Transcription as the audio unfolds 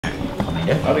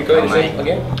này đó. Are we going to sing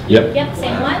again? Yep. Yep,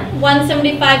 same one.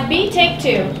 175B, take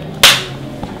 2.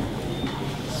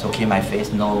 It's okay, my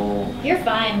face no. You're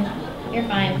fine. You're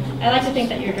fine. I like to think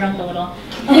that you're drunk a little.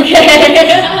 Okay.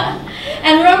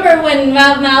 And remember when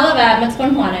Malabat, it's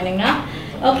one no?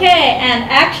 Okay, and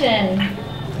action.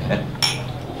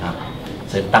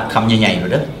 Sẽ tắt khăm như nhảy rồi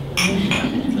đó.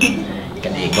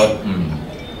 Cái này có.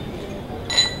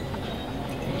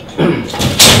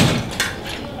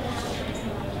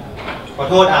ขอ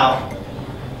โทษเอา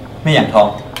ไม่อย่างทอง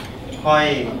ค่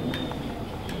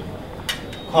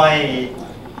อย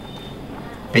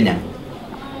เป็นอย่าง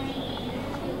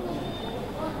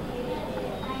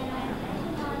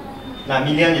หลาน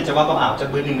มีเรื่องอยากจะว่ากับอ่าวจาก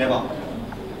บื้อหนึ่งได้บอก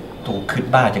ตูคืด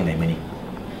บ้าจังไหนมื้อนี้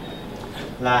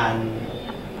หลาน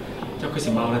เจ้าคือสิ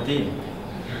เมาแล้วที่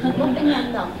ว่าเป็นยัง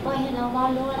ดอกปล่อยให้เราว่า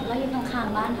รู้เราอยู่ข้าง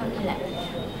ๆบ้านเท่านี้แหละ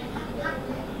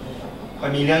ค่อย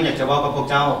มีเรื่องอยากจะว่ากับพวก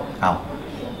เจ้า เอา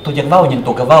ตัวอยากเว้าอย่าง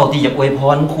ตัวกระเว้าที่อยากอวยพ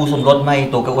รครูสมรสไหม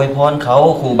ตัวกระอวยพรเขา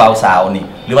ครูบ่าวสาวนี่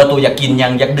หรือว่าตัวอยากกินยั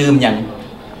งอยากดื่มยัง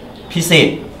พิเศษ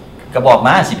กระบอกม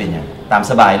าสิเป็นยังตาม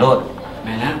สบายโลด แ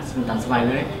ม่นะสตามสบาย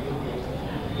เลย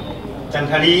จัน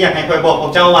ทรีอยากให้ค่อยบอกพว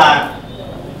กเจ้าว่า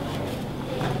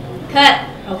Cut.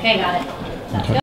 Okay, got it.